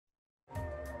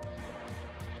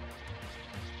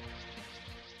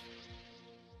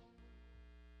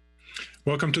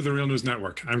Welcome to the Real News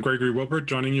Network. I'm Gregory Wilbert,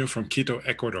 joining you from Quito,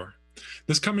 Ecuador.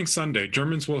 This coming Sunday,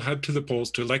 Germans will head to the polls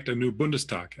to elect a new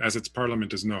Bundestag, as its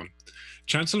parliament is known.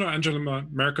 Chancellor Angela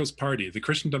Merkel's party, the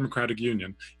Christian Democratic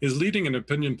Union, is leading in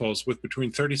opinion polls with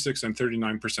between 36 and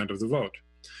 39% of the vote.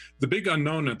 The big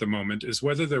unknown at the moment is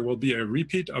whether there will be a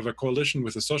repeat of a coalition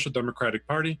with the Social Democratic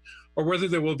Party, or whether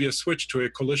there will be a switch to a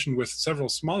coalition with several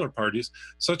smaller parties,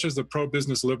 such as the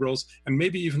pro-business Liberals and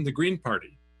maybe even the Green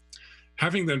Party.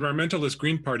 Having the environmentalist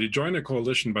Green Party join a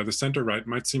coalition by the center-right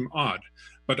might seem odd,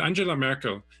 but Angela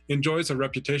Merkel enjoys a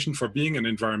reputation for being an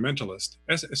environmentalist,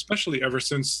 especially ever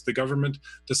since the government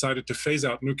decided to phase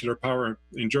out nuclear power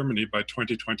in Germany by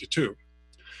 2022.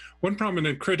 One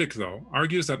prominent critic, though,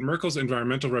 argues that Merkel's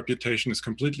environmental reputation is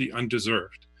completely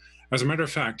undeserved. As a matter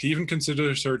of fact, he even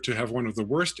considers her to have one of the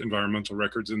worst environmental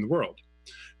records in the world.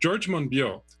 George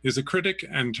Monbiot is a critic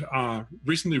and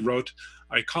recently wrote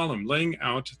a column laying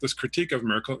out this critique of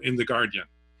Merkel in The Guardian.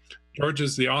 George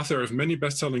is the author of many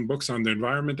best-selling books on the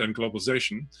environment and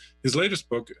globalization. His latest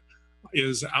book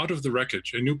is Out of the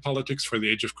Wreckage, A New Politics for the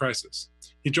Age of Crisis.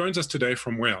 He joins us today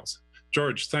from Wales.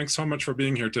 George, thanks so much for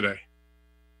being here today.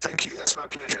 Thank you, that's my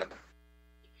pleasure.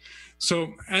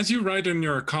 So, as you write in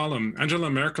your column,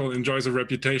 Angela Merkel enjoys a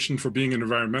reputation for being an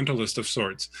environmentalist of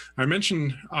sorts. I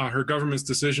mentioned her government's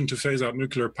decision to phase out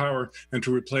nuclear power and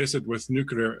to replace it with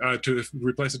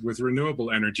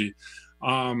renewable energy.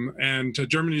 And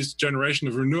Germany's generation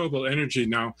of renewable energy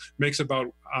now makes up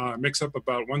about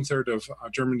 1/3 of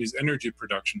Germany's energy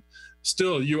production.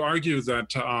 Still, you argue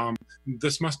that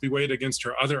this must be weighed against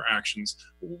her other actions.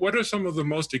 What are some of the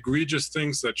most egregious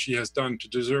things that she has done to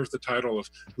deserve the title of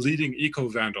leading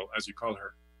eco-vandal, as you call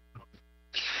her?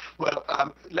 Well,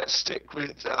 let's stick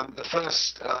with as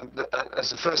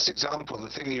the first example, the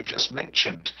thing you've just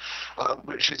mentioned,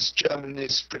 which is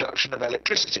Germany's production of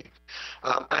electricity.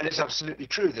 And it's absolutely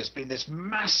true. There's been this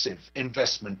massive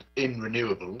investment in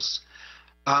renewables,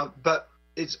 but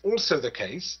it's also the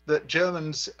case that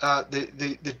Germany's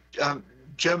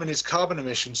carbon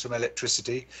emissions from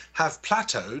electricity have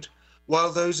plateaued,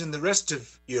 while those in the rest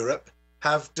of Europe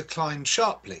have declined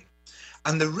sharply.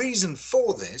 And the reason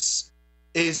for this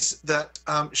is that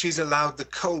she's allowed the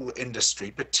coal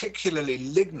industry, particularly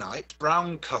lignite,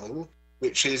 brown coal,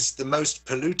 which is the most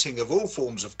polluting of all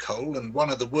forms of coal and one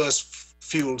of the worst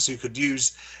fuels you could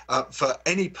use for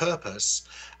any purpose,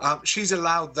 she's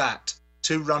allowed that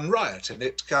to run riot, and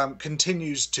it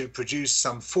continues to produce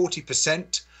some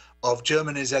 40% of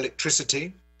Germany's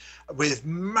electricity, with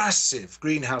massive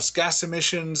greenhouse gas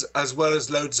emissions, as well as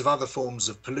loads of other forms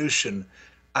of pollution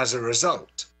as a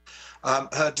result.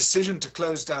 Her decision to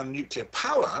close down nuclear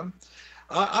power,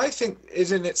 I think,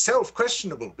 is in itself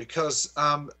questionable, because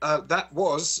that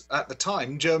was, at the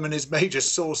time, Germany's major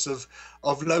source of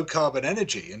low carbon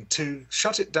energy. And to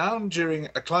shut it down during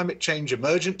a climate change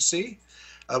emergency,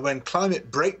 when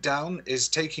climate breakdown is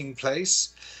taking place,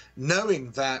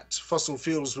 knowing that fossil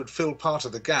fuels would fill part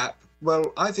of the gap,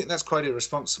 well, I think that's quite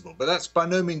irresponsible. But that's by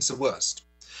no means the worst,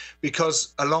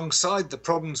 because alongside the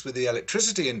problems with the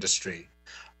electricity industry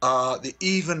are the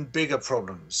even bigger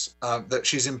problems that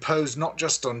she's imposed not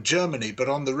just on Germany, but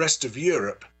on the rest of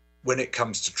Europe when it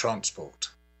comes to transport.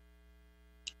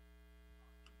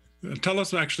 Tell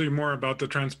us actually more about the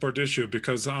transport issue,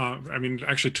 because I mean,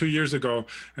 actually 2 years ago,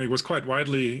 it was quite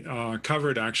widely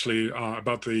covered actually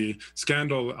about the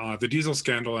scandal, the diesel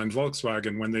scandal and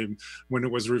Volkswagen, when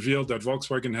it was revealed that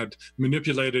Volkswagen had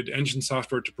manipulated engine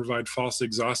software to provide false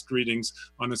exhaust readings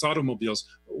on its automobiles.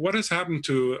 What has happened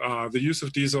to the use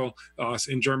of diesel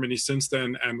in Germany since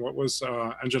then, and what was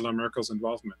Angela Merkel's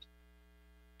involvement?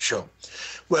 Sure.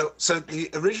 Well, so the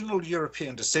original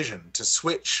European decision to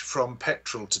switch from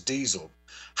petrol to diesel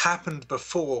happened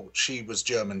before she was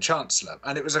German Chancellor.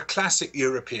 And it was a classic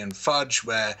European fudge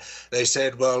where they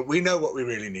said, well, we know what we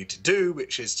really need to do,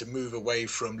 which is to move away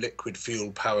from liquid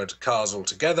fuel powered cars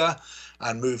altogether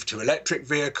and move to electric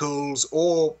vehicles,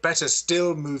 or better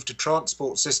still, move to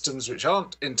transport systems which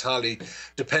aren't entirely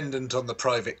dependent on the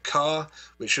private car,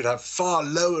 which should have far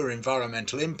lower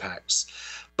environmental impacts.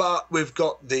 But we've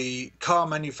got the car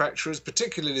manufacturers,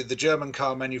 particularly the German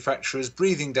car manufacturers,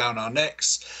 breathing down our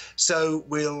necks. So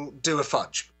we'll do a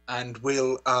fudge, and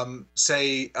we'll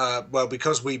say, well,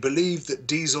 because we believe that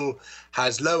diesel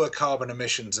has lower carbon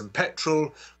emissions than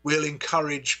petrol, we'll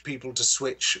encourage people to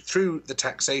switch through the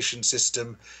taxation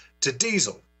system to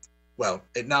diesel. Well,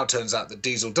 it now turns out that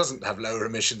diesel doesn't have lower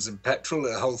emissions than petrol.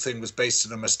 The whole thing was based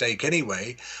on a mistake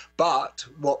anyway. But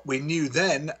what we knew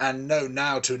then, and know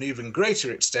now to an even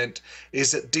greater extent,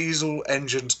 is that diesel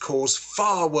engines cause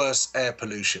far worse air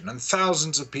pollution, and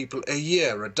thousands of people a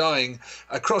year are dying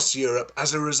across Europe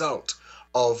as a result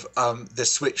of the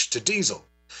switch to diesel.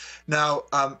 Now,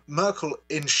 Merkel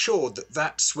ensured that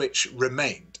that switch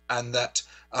remained, and that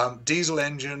diesel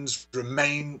engines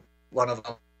remain one of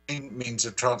our main means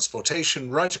of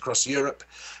transportation right across Europe,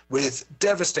 with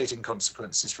devastating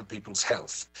consequences for people's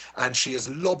health. And she has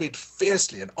lobbied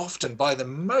fiercely, and often by the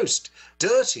most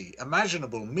dirty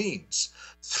imaginable means,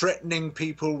 threatening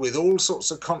people with all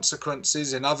sorts of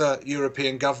consequences in other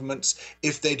European governments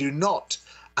if they do not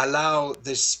allow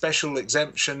this special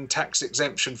exemption, tax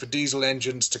exemption for diesel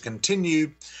engines to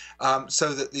continue,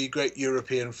 so that the great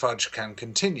European fudge can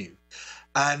continue.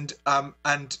 And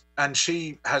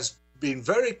she has been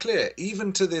very clear,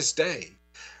 even to this day,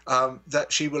 that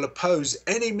she will oppose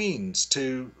any means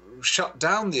to shut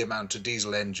down the amount of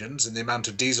diesel engines and the amount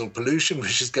of diesel pollution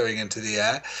which is going into the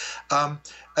air,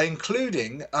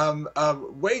 including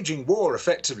waging war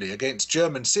effectively against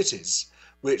German cities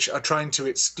which are trying to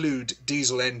exclude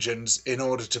diesel engines in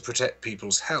order to protect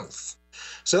people's health.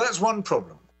 So that's one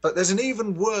problem. But there's an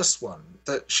even worse one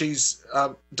that she's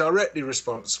directly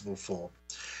responsible for.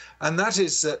 And that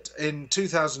is that in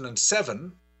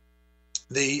 2007,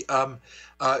 the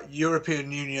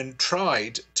European Union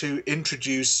tried to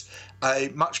introduce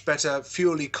a much better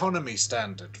fuel economy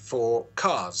standard for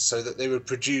cars, so that they would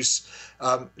produce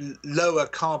lower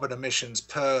carbon emissions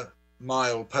per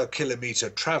mile, per kilometre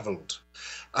travelled.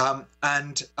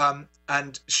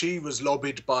 And she was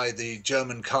lobbied by the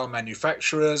German car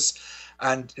manufacturers.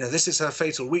 And this is her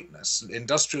fatal weakness,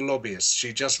 industrial lobbyists.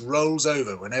 She just rolls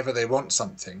over whenever they want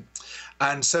something.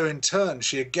 And so in turn,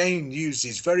 she again used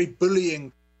these very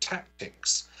bullying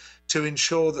tactics to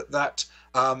ensure that that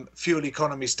fuel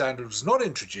economy standard was not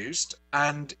introduced.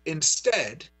 And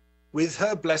instead, with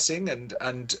her blessing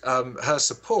and her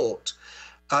support,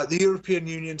 the European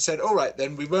Union said, all right,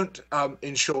 then we won't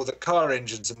ensure that car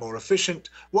engines are more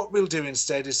efficient. What we'll do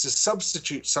instead is to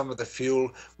substitute some of the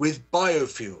fuel with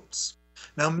biofuels.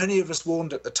 Now, many of us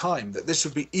warned at the time that this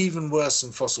would be even worse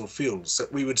than fossil fuels,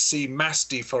 that we would see mass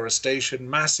deforestation,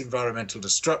 mass environmental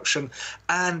destruction,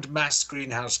 and mass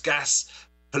greenhouse gas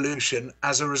pollution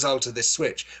as a result of this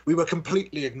switch. We were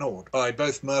completely ignored by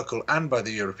both Merkel and by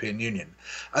the European Union.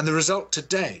 And the result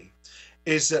today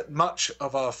is that much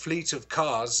of our fleet of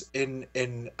cars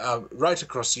right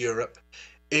across Europe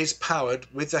is powered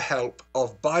with the help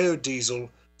of biodiesel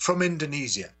from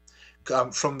Indonesia,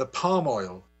 from the palm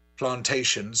oil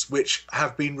plantations, which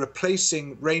have been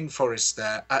replacing rainforests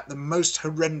there at the most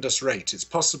horrendous rate. It's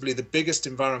possibly the biggest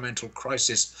environmental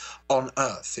crisis on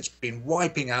Earth. It's been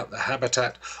wiping out the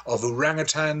habitat of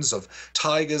orangutans, of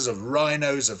tigers, of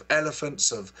rhinos, of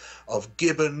elephants, of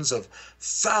gibbons, of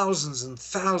thousands and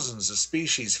thousands of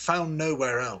species found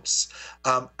nowhere else.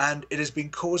 And it has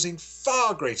been causing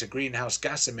far greater greenhouse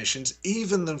gas emissions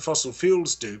even than fossil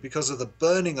fuels do, because of the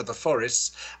burning of the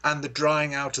forests and the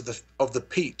drying out of the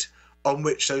peat on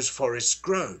which those forests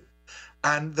grow.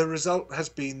 And the result has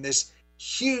been this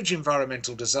huge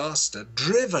environmental disaster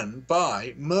driven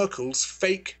by Merkel's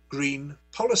fake green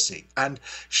policy. And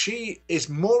she is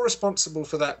more responsible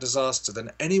for that disaster than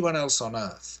anyone else on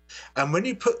earth. And when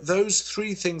you put those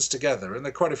three things together, and there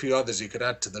are quite a few others you could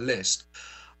add to the list,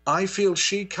 I feel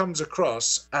she comes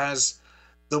across as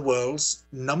the world's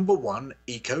 #1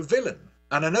 eco-villain.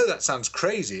 And I know that sounds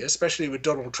crazy, especially with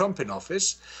Donald Trump in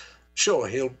office. Sure,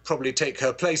 he'll probably take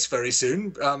her place very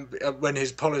soon when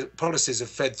his policies have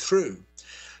fed through.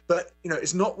 But,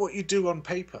 it's not what you do on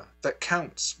paper that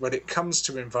counts when it comes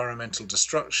to environmental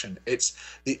destruction. It's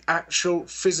the actual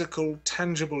physical,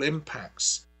 tangible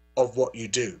impacts of what you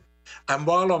do. And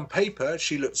while on paper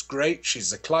she looks great, she's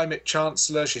the climate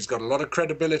chancellor, she's got a lot of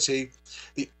credibility,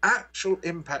 the actual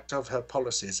impact of her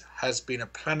policies has been a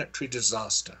planetary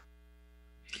disaster.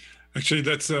 Actually,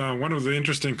 that's one of the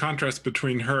interesting contrasts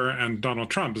between her and Donald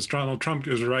Trump. Is Donald Trump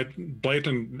is right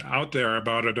blatant out there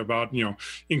about it, about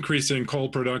increasing coal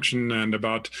production, and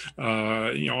about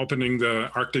opening the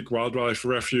Arctic Wildlife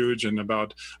Refuge, and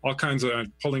about all kinds of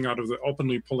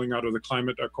openly pulling out of the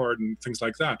climate accord and things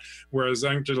like that. Whereas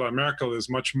Angela Merkel is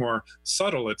much more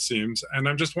subtle, it seems. And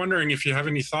I'm just wondering if you have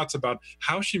any thoughts about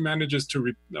how she manages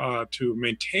to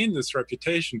maintain this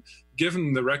reputation,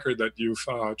 given the record that you've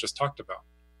just talked about.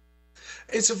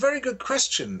 It's a very good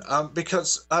question,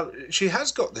 because she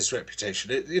has got this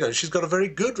reputation. She's got a very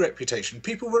good reputation.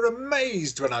 People were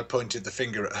amazed when I pointed the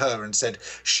finger at her and said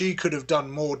she could have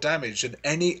done more damage than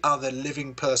any other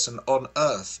living person on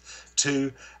Earth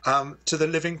to the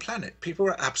living planet. People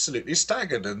were absolutely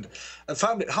staggered and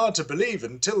found it hard to believe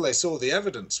until they saw the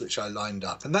evidence which I lined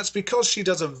up. And that's because she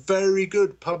does a very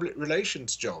good public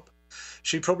relations job.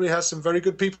 She probably has some very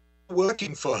good people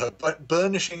working for her, but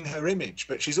burnishing her image.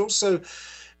 But she's also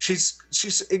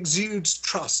she's exudes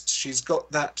trust. She's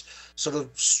got that sort of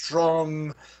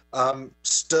strong,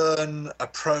 stern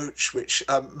approach, which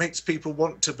makes people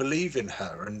want to believe in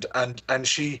her. And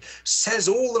she says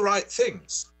all the right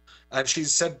things. And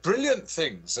she's said brilliant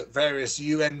things at various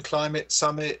UN climate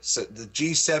summits, at the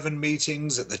G7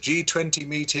 meetings, at the G20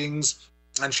 meetings.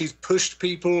 And she's pushed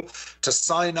people to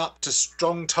sign up to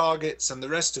strong targets and the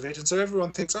rest of it. And so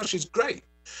everyone thinks, oh, she's great.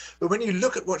 But when you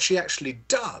look at what she actually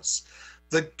does,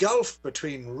 the gulf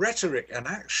between rhetoric and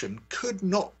action could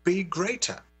not be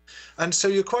greater. And so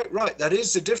you're quite right. That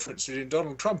is the difference between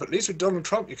Donald Trump. At least with Donald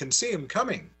Trump, you can see him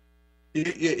coming.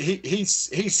 He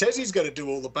says he's going to do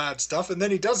all the bad stuff, and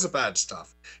then he does the bad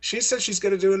stuff. She says she's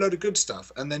going to do a load of good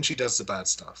stuff, and then she does the bad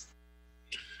stuff.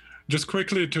 Just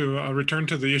quickly to return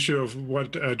to the issue of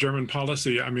what German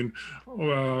policy, I mean,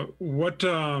 what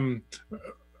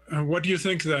do you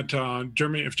think that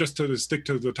Germany, if just to stick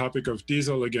to the topic of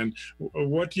diesel again,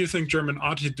 what do you think Germany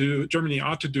ought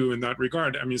to do in that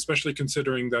regard? I mean, especially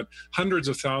considering that hundreds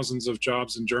of thousands of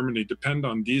jobs in Germany depend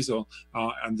on diesel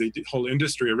and the whole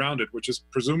industry around it, which is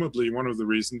presumably one of the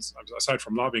reasons, aside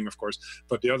from lobbying, of course,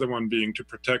 but the other one being to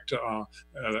protect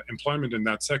employment in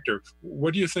that sector.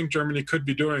 What do you think Germany could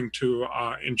be doing to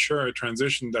ensure a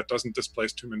transition that doesn't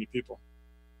displace too many people?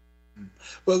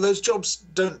 Well, those jobs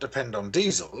don't depend on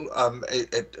diesel.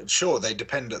 Sure, they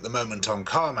depend at the moment on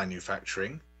car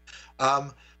manufacturing,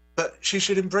 but she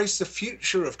should embrace the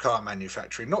future of car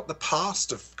manufacturing, not the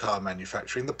past of car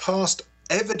manufacturing. The past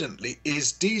evidently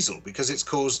is diesel because it's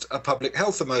caused a public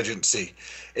health emergency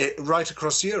right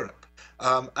across Europe,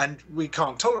 and we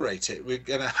can't tolerate it. We're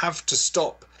going to have to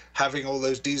stop having all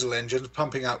those diesel engines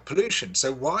pumping out pollution.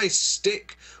 So why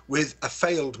stick with a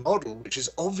failed model, which is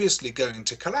obviously going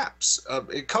to collapse?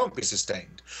 It can't be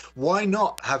sustained. Why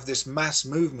not have this mass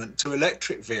movement to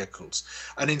electric vehicles?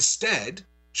 And instead,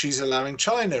 she's allowing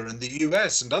China and the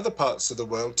US and other parts of the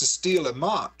world to steal a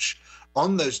march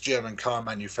on those German car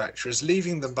manufacturers,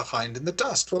 leaving them behind in the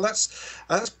dust. Well,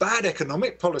 that's bad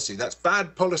economic policy. That's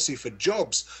bad policy for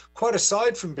jobs, quite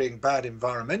aside from being bad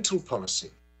environmental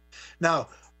policy. Now,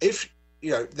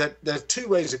 there are two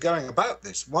ways of going about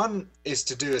this. One is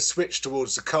to do a switch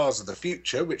towards the cars of the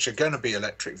future, which are going to be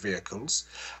electric vehicles.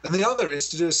 And the other is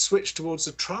to do a switch towards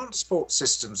the transport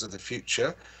systems of the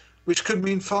future, which could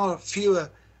mean far fewer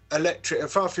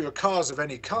cars of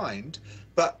any kind,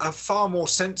 but a far more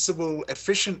sensible,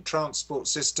 efficient transport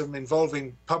system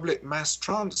involving public mass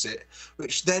transit,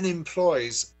 which then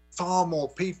employs far more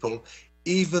people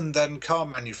even than car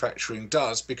manufacturing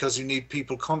does, because you need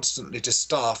people constantly to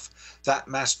staff that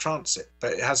mass transit,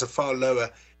 but it has a far lower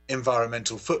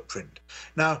environmental footprint.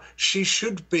 Now, she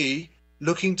should be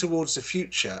looking towards the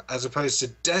future as opposed to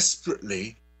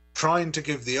desperately trying to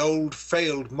give the old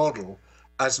failed model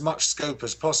as much scope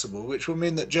as possible, which will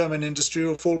mean that German industry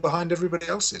will fall behind everybody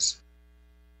else's.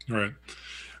 All right.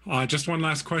 Just one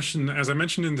last question. As I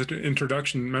mentioned in the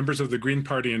introduction, members of the Green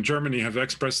Party in Germany have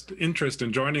expressed interest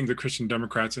in joining the Christian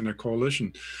Democrats in a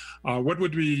coalition. What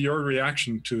would be your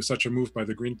reaction to such a move by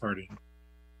the Green Party?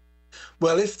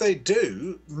 Well, if they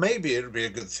do, maybe it'll be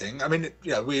a good thing. I mean,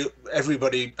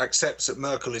 everybody accepts that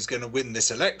Merkel is going to win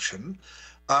this election.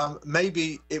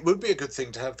 Maybe it would be a good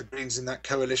thing to have the Greens in that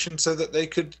coalition so that they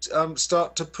could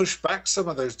start to push back some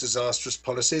of those disastrous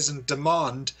policies and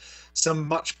demand some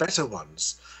much better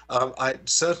ones.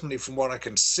 Certainly, from what I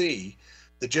can see,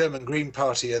 the German Green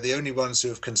Party are the only ones who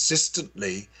have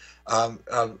consistently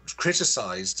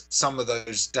criticized some of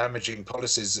those damaging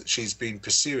policies that she's been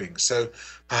pursuing. So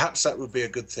perhaps that would be a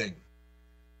good thing.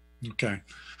 Okay.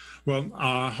 Well,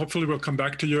 hopefully we'll come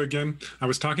back to you again. I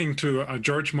was talking to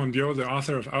George Monbiot, the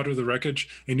author of Out of the Wreckage,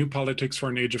 A New Politics for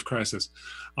an Age of Crisis.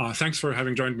 Thanks for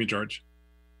having joined me, George.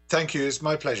 Thank you. It's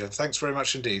my pleasure. Thanks very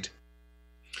much indeed.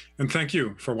 And thank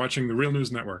you for watching the Real News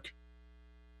Network.